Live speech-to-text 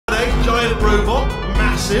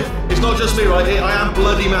massive? It's not just me right here, I am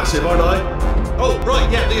bloody massive, aren't I? Oh, right,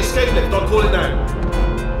 yeah, the escape lift, I'll call it now.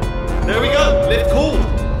 There we go, lift called.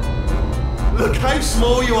 Look how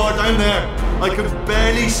small you are down there. I can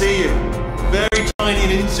barely see you. Very tiny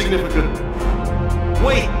and insignificant.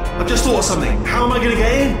 Wait, I've just thought of something. How am I going to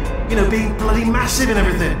get in? You know, being bloody massive and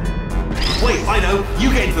everything. Wait, I know.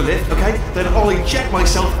 You get into the lift, okay? Then I'll eject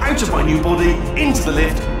myself out of my new body into the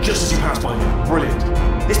lift just as you pass by me. Brilliant.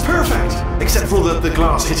 It's perfect, except for all the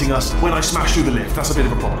glass hitting us when I smash through the lift. That's a bit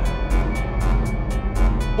of a problem.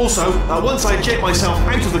 Also, once I eject myself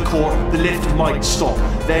out of the core, the lift might stop.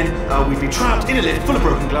 Then we'd be trapped in a lift full of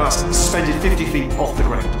broken glass, suspended 50 feet off the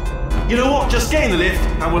ground. You know what? Just get in the lift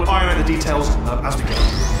and we'll iron out the details as we go.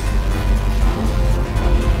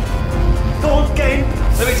 Go on, get in.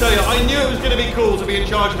 Let me tell you, I knew it was going to be cool to be in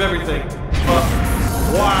charge of everything. But,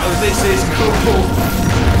 wow, this is cool.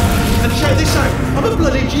 And check this out, I'm a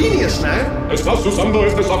bloody genius now. Estás usando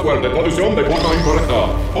este software de traducción de forma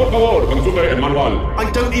incorrecta. Por favor, consulte el manual. I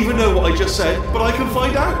don't even know what I just said, but I can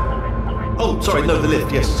find out. Oh, sorry, no, the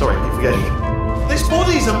lift, yes, sorry, I keep forgetting. This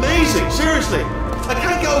body's amazing, seriously. I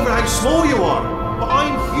can't get over how small you are, but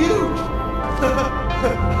I'm huge.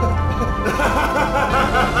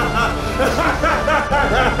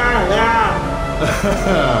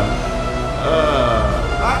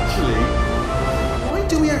 Actually, why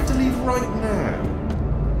do we have to leave right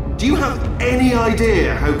now? Do you have any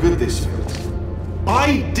idea how good this feels?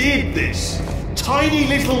 I did this. Tiny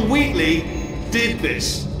little Wheatley did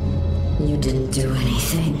this. You didn't do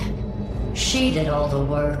anything. She did all the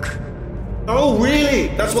work. Oh, really?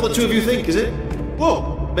 That's what the two of you think, is it?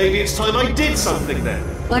 Well, maybe it's time I did something then.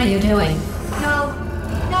 What are you doing? No.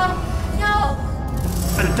 No. No.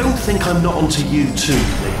 And don't think I'm not onto you too,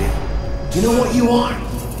 lady. You know what you are?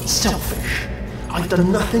 Selfish. I've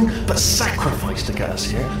done nothing but sacrifice to get us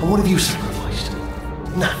here. And what have you sacrificed?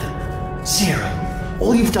 Nothing. Zero.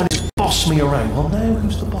 All you've done is boss me around. Well, now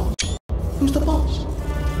who's the boss? Who's the boss?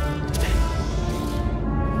 It's me.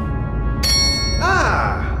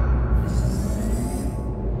 Ah!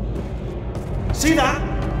 See that?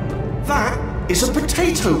 That is a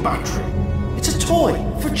potato battery. It's a toy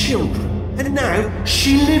for children. And now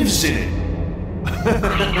she lives in it.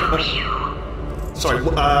 I know you. Sorry,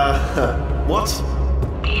 what?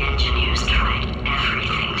 The engineers tried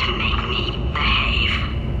everything to make me behave.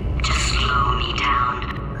 To slow me down.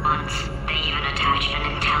 Once, they even attached an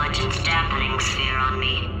intelligence dampening sphere on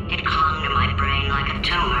me. It clung to my brain like a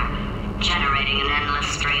tumor, generating an endless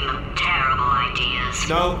stream of terrible ideas.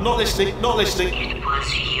 No, not listening, not listening. It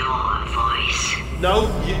was your voice. No,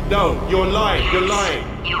 you're lying, Yes, you're lying.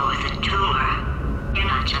 You're the tumor. You're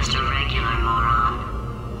not just a regular moron.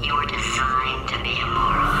 You're designed to be a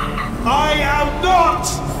moron. I am not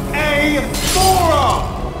a moron!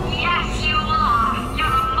 Yes, you are. You're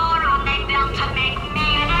the moron they built to make me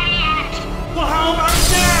an idiot. Well, how about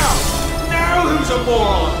now? Now who's a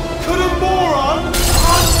moron? Could a moron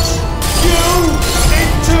punch you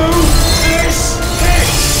into this pit?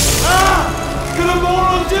 Ah! Could a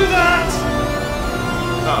moron do that?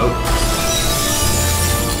 Uh-oh.